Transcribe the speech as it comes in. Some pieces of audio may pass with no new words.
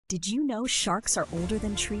Did you know sharks are older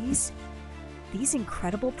than trees? These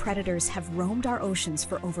incredible predators have roamed our oceans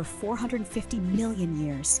for over 450 million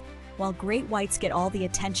years. While great whites get all the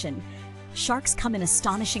attention, sharks come in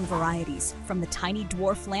astonishing varieties, from the tiny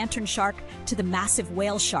dwarf lantern shark to the massive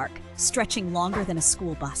whale shark, stretching longer than a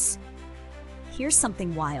school bus. Here's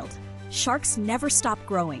something wild. Sharks never stop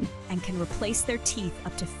growing and can replace their teeth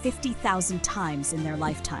up to 50,000 times in their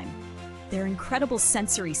lifetime. Their incredible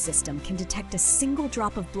sensory system can detect a single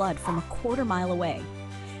drop of blood from a quarter-mile away,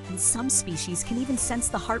 and some species can even sense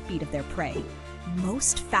the heartbeat of their prey.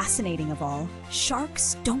 Most fascinating of all,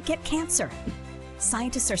 sharks don't get cancer.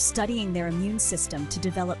 Scientists are studying their immune system to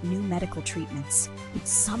develop new medical treatments.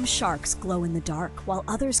 Some sharks glow in the dark, while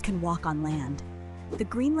others can walk on land. The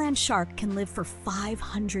Greenland shark can live for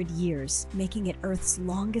 500 years, making it Earth's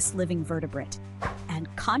longest living vertebrate. And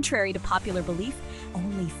contrary to popular belief,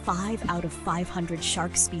 only 5 out of 500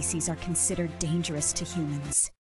 shark species are considered dangerous to humans.